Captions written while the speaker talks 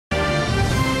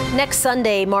Next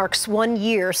Sunday marks 1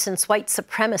 year since white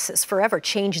supremacists forever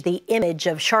changed the image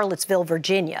of Charlottesville,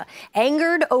 Virginia.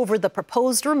 Angered over the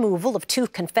proposed removal of 2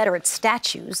 Confederate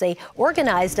statues, they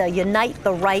organized a Unite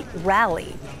the Right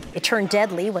rally. It turned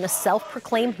deadly when a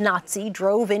self-proclaimed Nazi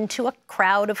drove into a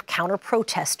crowd of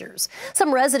counter-protesters.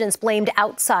 Some residents blamed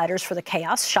outsiders for the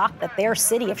chaos, shocked that their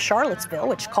city of Charlottesville,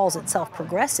 which calls itself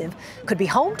progressive, could be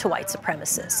home to white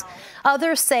supremacists.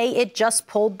 Others say it just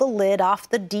pulled the lid off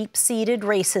the deep-seated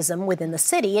racism within the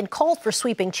city and called for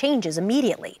sweeping changes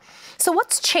immediately. So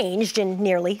what's changed in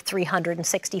nearly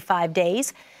 365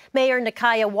 days? Mayor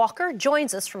Nikuyah Walker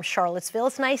joins us from Charlottesville.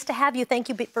 It's nice to have you. Thank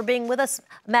you for being with us,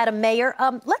 Madam Mayor.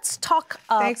 Let's talk.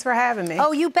 Thanks for having me.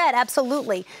 Oh, you bet.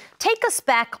 Absolutely. Take us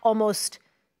back almost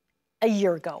a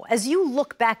year ago. As you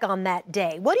look back on that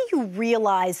day, what do you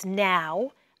realize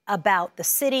now about the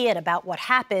city and about what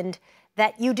happened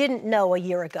that you didn't know a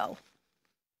year ago?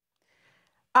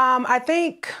 I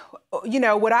think,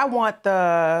 what I want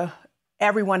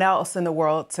everyone else in the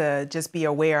world to just be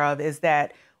aware of is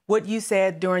that what you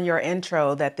said during your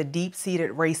intro, that the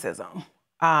deep-seated racism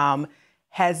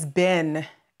has been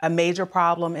a major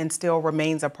problem and still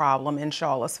remains a problem in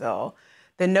Charlottesville.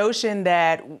 The notion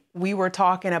that we were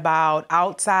talking about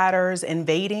outsiders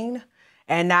invading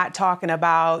and not talking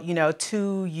about,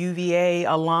 2 UVA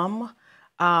alum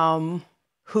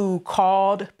who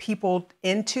called people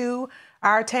into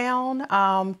our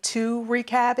town to wreak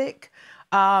havoc.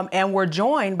 And we're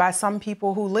joined by some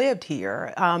people who lived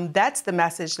here. That's the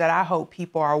message that I hope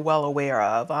people are well aware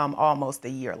of almost a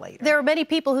year later. There are many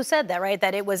people who said that, right?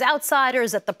 That it was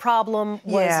outsiders, that the problem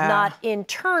was not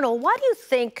internal. Why do you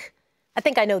think, I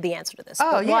think I know the answer to this.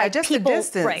 Oh, yeah, just the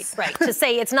distance. Right, to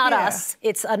say it's not us,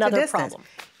 it's another problem.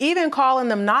 Even calling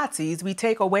them Nazis, we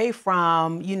take away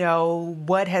from,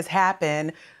 what has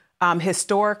happened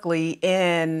historically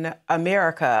in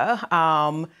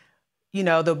America.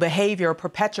 The behavior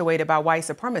perpetuated by white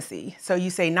supremacy. So you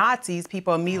say Nazis,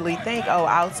 people immediately think, oh,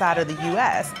 outside of the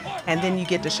U.S. And then you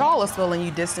get to Charlottesville and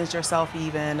you distance yourself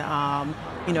even,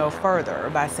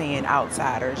 further by saying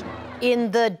outsiders.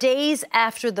 In the days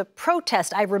after the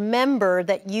protest, I remember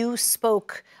that you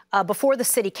spoke before the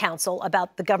city council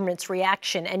about the government's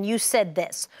reaction, and you said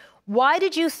this: why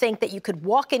did you think that you could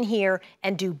walk in here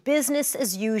and do business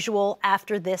as usual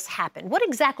after this happened? What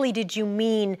exactly did you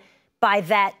mean by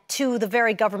that to the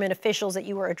very government officials that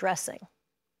you were addressing?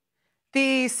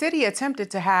 The city attempted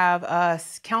to have a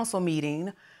council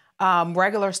meeting,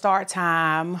 regular start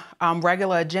time,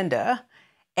 regular agenda,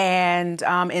 and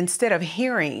instead of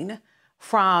hearing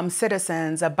from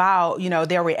citizens about,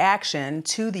 their reaction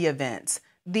to the events,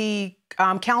 the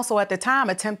council at the time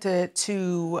attempted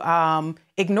to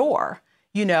ignore,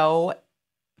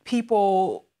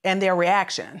 people and their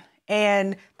reaction.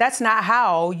 And that's not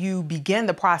how you begin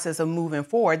the process of moving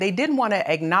forward. They didn't want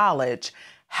to acknowledge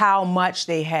how much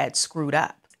they had screwed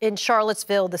up. In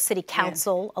Charlottesville, the city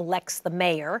council elects the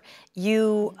mayor.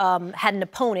 You had an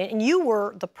opponent, and you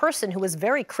were the person who was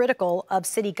very critical of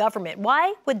city government.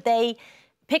 Why would they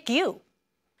pick you?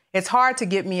 It's hard to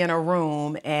get me in a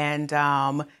room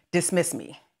and dismiss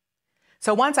me.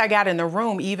 So once I got in the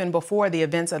room, even before the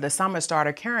events of the summer started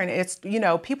occurring, it's,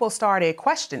 people started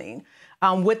questioning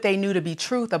what they knew to be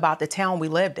truth about the town we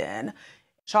lived in.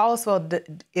 Charlottesville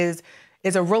is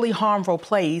a really harmful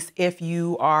place if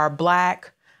you are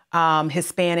Black,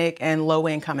 Hispanic, and low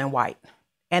income and white.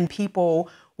 And people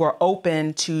were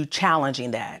open to challenging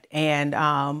that. And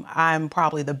I'm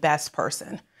probably the best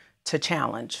person to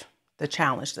challenge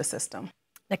the system.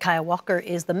 Nikuyah Walker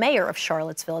is the mayor of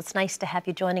Charlottesville. It's nice to have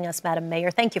you joining us, Madam Mayor.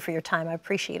 Thank you for your time. I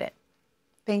appreciate it.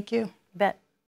 Thank you. You bet.